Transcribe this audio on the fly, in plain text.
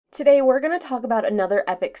Today we're going to talk about another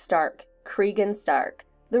epic Stark, Cregan Stark,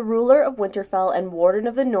 the ruler of Winterfell and Warden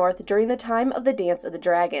of the North during the time of the Dance of the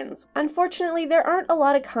Dragons. Unfortunately, there aren't a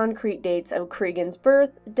lot of concrete dates of Cregan's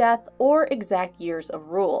birth, death, or exact years of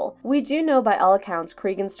rule. We do know by all accounts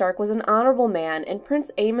Cregan Stark was an honorable man, and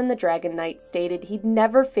Prince Aemon the Dragon Knight stated he'd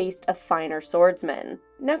never faced a finer swordsman.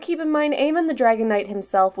 Now keep in mind, Aemon the Dragon Knight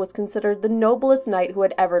himself was considered the noblest knight who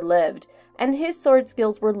had ever lived, and his sword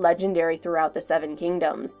skills were legendary throughout the Seven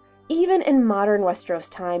Kingdoms. Even in modern Westeros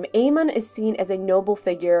time, Aemon is seen as a noble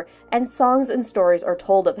figure, and songs and stories are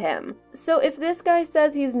told of him. So if this guy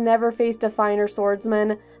says he's never faced a finer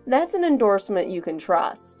swordsman, that's an endorsement you can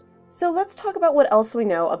trust. So let's talk about what else we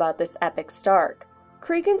know about this epic Stark.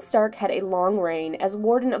 Cregan Stark had a long reign as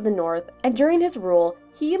Warden of the North, and during his rule,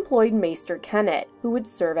 he employed Maester Kennet, who would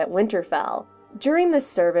serve at Winterfell. During this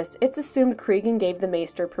service, it's assumed Cregan gave the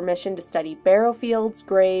Maester permission to study barrowfields,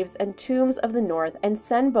 graves, and tombs of the North and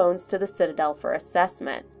send bones to the Citadel for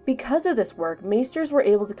assessment. Because of this work, Maesters were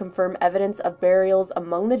able to confirm evidence of burials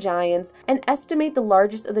among the giants and estimate the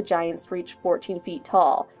largest of the giants reached 14 feet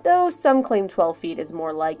tall, though some claim 12 feet is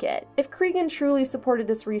more like it. If Cregan truly supported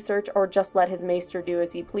this research or just let his Maester do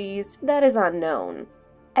as he pleased, that is unknown.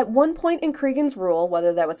 At one point in Cregan's rule,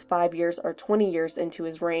 whether that was 5 years or 20 years into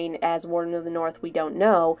his reign as Warden of the North, we don't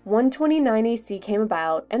know, 129 AC came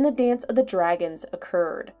about and the Dance of the Dragons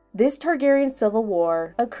occurred. This Targaryen civil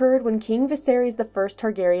war occurred when King Viserys I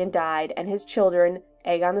Targaryen died and his children,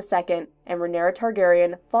 Aegon II and Rhaenyra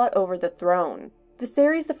Targaryen, fought over the throne.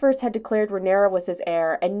 Viserys I had declared Rhaenyra was his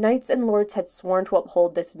heir, and knights and lords had sworn to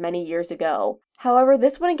uphold this many years ago. However,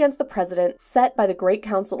 this went against the precedent set by the Great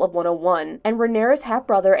Council of 101, and Rhaenyra's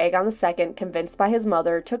half-brother Aegon II, convinced by his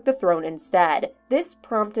mother, took the throne instead. This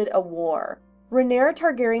prompted a war. Rhaenyra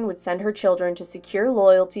Targaryen would send her children to secure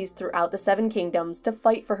loyalties throughout the Seven Kingdoms to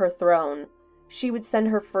fight for her throne. She would send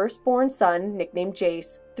her firstborn son, nicknamed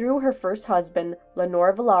Jace, through her first husband,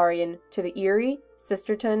 Lenore Velaryon, to the Eyrie,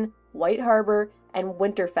 Sisterton, White Harbor, and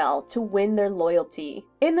Winterfell to win their loyalty.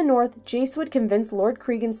 In the north, Jace would convince Lord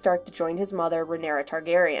Cregan Stark to join his mother, Rhaenyra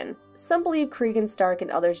Targaryen. Some believe Cregan Stark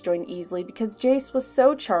and others joined easily because Jace was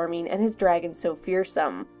so charming and his dragon so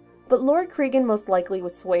fearsome. But Lord Cregan most likely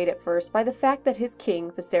was swayed at first by the fact that his king,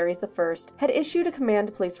 Viserys I, had issued a command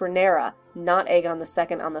to place Rhaenyra, not Aegon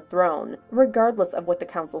II, on the throne, regardless of what the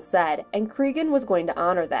council said, and Cregan was going to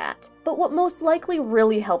honor that. But what most likely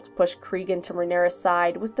really helped push Cregan to Rhaenyra's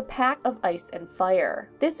side was the Pact of Ice and Fire.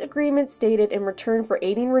 This agreement stated in return for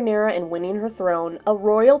aiding Rhaenyra in winning her throne, a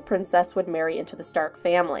royal princess would marry into the Stark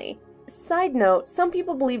family. Side note, some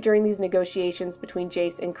people believe during these negotiations between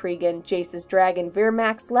Jace and Cregan, Jace's dragon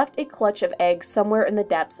Virmax left a clutch of eggs somewhere in the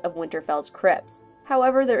depths of Winterfell's crypts.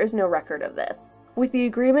 However, there is no record of this. With the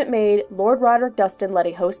agreement made, Lord Roderick Dustin led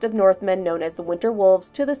a host of Northmen known as the Winter Wolves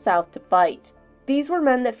to the south to fight. These were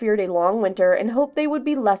men that feared a long winter and hoped they would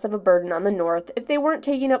be less of a burden on the north if they weren't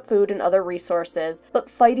taking up food and other resources, but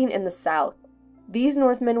fighting in the south. These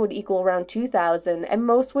Northmen would equal around 2,000, and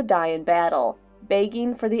most would die in battle,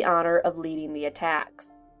 begging for the honor of leading the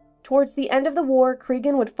attacks. Towards the end of the war,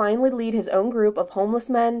 Cregan would finally lead his own group of homeless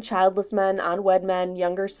men, childless men, unwed men,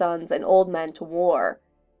 younger sons, and old men to war.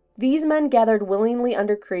 These men gathered willingly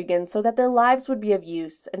under Cregan so that their lives would be of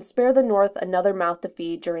use and spare the North another mouth to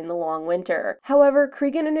feed during the long winter. However,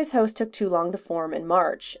 Cregan and his host took too long to form and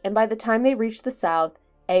march, and by the time they reached the south,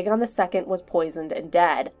 Aegon II was poisoned and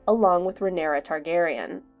dead, along with Rhaenyra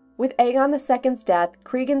Targaryen. With Aegon II's death,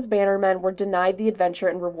 Cregan's bannermen were denied the adventure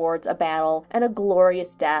and rewards a battle and a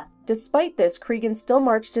glorious death. Despite this, Cregan still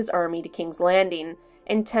marched his army to King's Landing,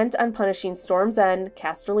 intent on punishing Storm's End,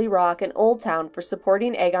 Casterly Rock, and Old Town for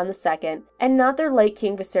supporting Aegon II, and not their late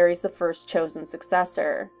King Viserys I's chosen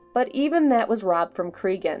successor. But even that was robbed from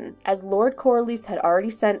Cregan, as Lord Corlys had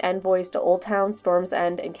already sent envoys to Old Town, Storm's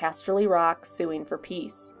End, and Casterly Rock, suing for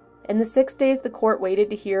peace. In the 6 days the court waited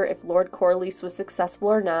to hear if Lord Corlys was successful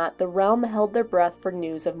or not, the realm held their breath for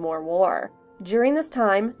news of more war. During this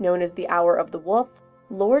time, known as the Hour of the Wolf,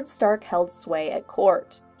 Lord Stark held sway at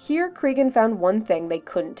court. Here, Cregan found one thing they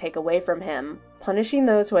couldn't take away from him: punishing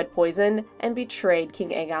those who had poisoned and betrayed King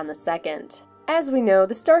Aegon II. As we know,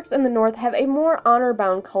 the Starks in the North have a more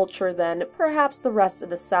honor-bound culture than perhaps the rest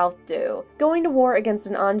of the South do. Going to war against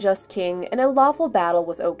an unjust king in a lawful battle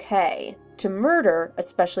was okay. To murder,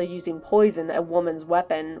 especially using poison, a woman's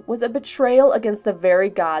weapon, was a betrayal against the very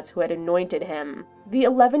gods who had anointed him. The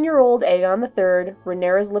 11-year-old Aegon III,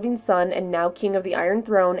 Rhaenyra's living son and now king of the Iron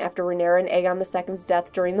Throne after Rhaenyra and Aegon II's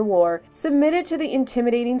death during the war, submitted to the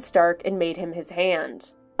intimidating Stark and made him his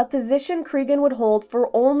hand. A position Cregan would hold for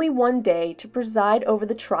only one day to preside over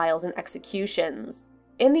the trials and executions.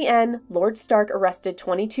 In the end, Lord Stark arrested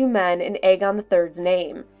 22 men in Aegon III's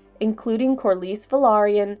name, including Corlys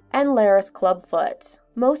Velaryon and Larys Clubfoot.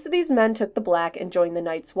 Most of these men took the Black and joined the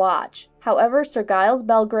Night's Watch. However, Sir Giles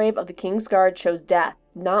Belgrave of the King's Guard chose death,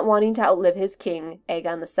 not wanting to outlive his king,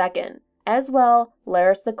 Aegon II. As well,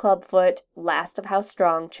 Larys the Clubfoot, last of House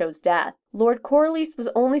Strong, chose death. Lord Corlys was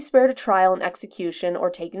only spared a trial and execution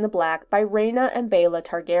or taking the Black by Rhaena and Baela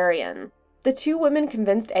Targaryen. The two women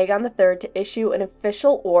convinced Aegon III to issue an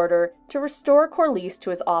official order to restore Corlys to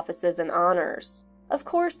his offices and honors. Of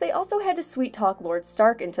course, they also had to sweet-talk Lord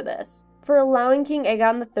Stark into this. For allowing King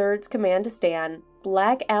Aegon III's command to stand,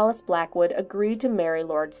 Black Alice Blackwood agreed to marry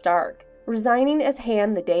Lord Stark. Resigning as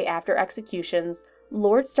Hand the day after executions,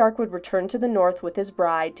 Lord Stark would return to the North with his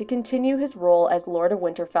bride to continue his role as Lord of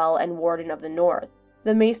Winterfell and Warden of the North.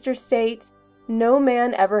 The Maesters state, "No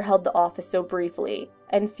man ever held the office so briefly,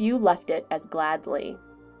 and few left it as gladly."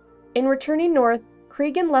 In returning north,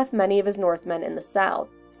 Cregan left many of his Northmen in the south.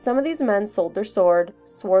 Some of these men sold their sword,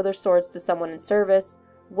 swore their swords to someone in service,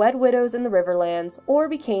 wed widows in the Riverlands, or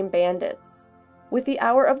became bandits. With the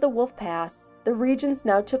Hour of the Wolf Pass, the regents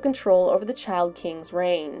now took control over the Child King's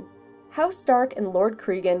reign. House Stark and Lord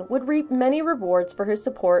Cregan would reap many rewards for his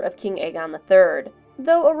support of King Aegon III.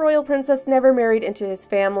 Though a royal princess never married into his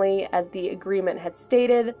family, as the agreement had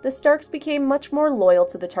stated, the Starks became much more loyal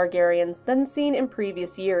to the Targaryens than seen in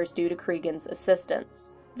previous years due to Cregan's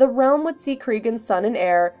assistance. The realm would see Cregan's son and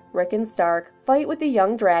heir, Rickon Stark, fight with the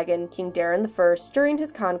young dragon, King Daeron I, during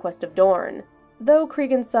his conquest of Dorne, though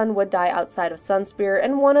Cregan's son would die outside of Sunspear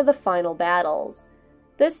in one of the final battles.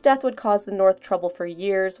 This death would cause the North trouble for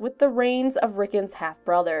years with the reigns of Rickon's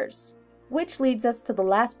half-brothers. Which leads us to the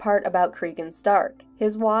last part about Cregan Stark,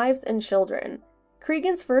 his wives and children.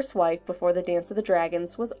 Cregan's first wife before the Dance of the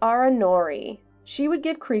Dragons was Arra Nori. She would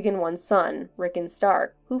give Cregan one son, Rickon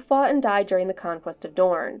Stark, who fought and died during the conquest of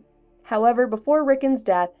Dorne. However, before Rickon's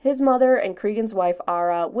death, his mother and Cregan's wife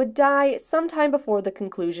Arra would die sometime before the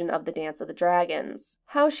conclusion of the Dance of the Dragons.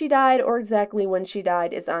 How she died or exactly when she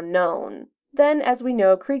died is unknown. Then, as we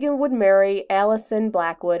know, Cregan would marry Alicent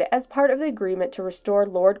Blackwood as part of the agreement to restore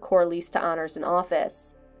Lord Corlys to honors and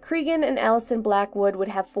office. Cregan and Alicent Blackwood would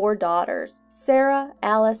have 4 daughters, Sarah,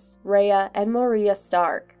 Alice, Rhea, and Maria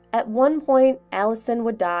Stark. At one point, Alicent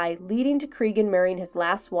would die, leading to Cregan marrying his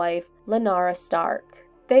last wife, Lyanna Stark.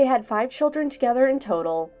 They had 5 children together in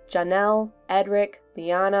total, Janelle, Edric,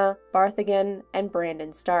 Lyanna, Barthagen, and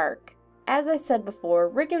Brandon Stark. As I said before,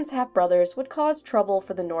 Rickon's half-brothers would cause trouble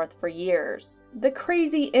for the North for years. The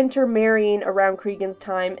crazy intermarrying around Cregan's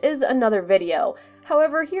time is another video.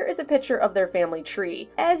 However, here is a picture of their family tree.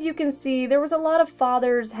 As you can see, there was a lot of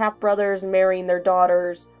fathers, half-brothers marrying their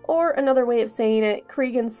daughters, or another way of saying it,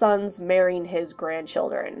 Cregan's sons marrying his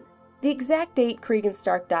grandchildren. The exact date Cregan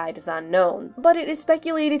Stark died is unknown, but it is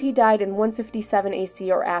speculated he died in 157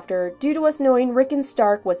 AC or after, due to us knowing Rickon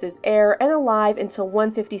Stark was his heir and alive until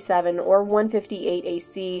 157 or 158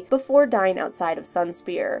 AC before dying outside of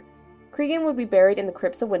Sunspear. Cregan would be buried in the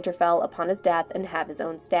crypts of Winterfell upon his death and have his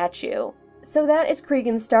own statue. So that is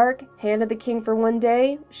Cregan Stark, Hand of the King for one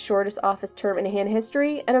day, shortest office term in Hand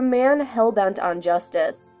history, and a man hell-bent on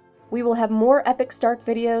justice. We will have more epic Stark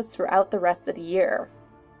videos throughout the rest of the year.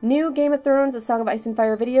 New Game of Thrones, A Song of Ice and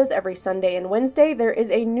Fire videos every Sunday and Wednesday. There is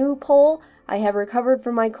a new poll. I have recovered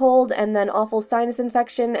from my cold and then awful sinus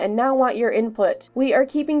infection and now want your input. We are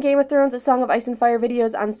keeping Game of Thrones, A Song of Ice and Fire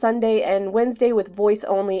videos on Sunday and Wednesday with voice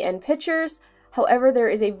only and pictures. However, there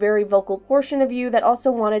is a very vocal portion of you that also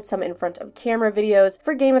wanted some in front of camera videos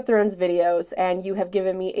for Game of Thrones videos, and you have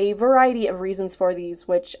given me a variety of reasons for these,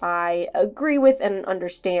 which I agree with and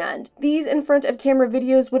understand. These in front of camera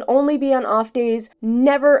videos would only be on off days,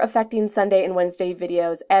 never affecting Sunday and Wednesday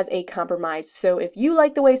videos as a compromise. So if you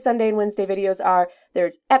like the way Sunday and Wednesday videos are,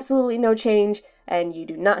 there's absolutely no change, and you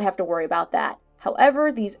do not have to worry about that.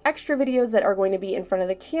 However, these extra videos that are going to be in front of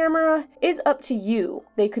the camera is up to you.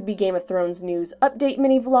 They could be Game of Thrones news update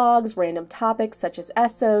mini vlogs, random topics such as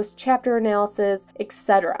ESOS, chapter analysis,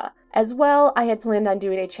 etc. As well, I had planned on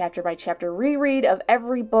doing a chapter-by-chapter reread of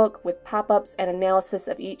every book with pop-ups and analysis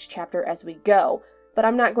of each chapter as we go, but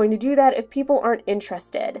I'm not going to do that if people aren't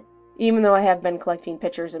interested. Even though I have been collecting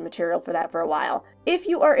pictures and material for that for a while. If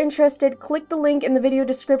you are interested, click the link in the video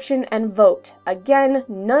description and vote. Again,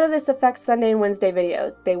 none of this affects Sunday and Wednesday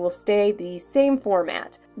videos. They will stay the same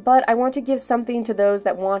format. But I want to give something to those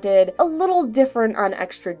that wanted a little different on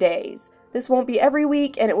extra days. This won't be every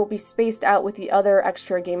week, and it will be spaced out with the other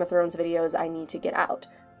extra Game of Thrones videos I need to get out.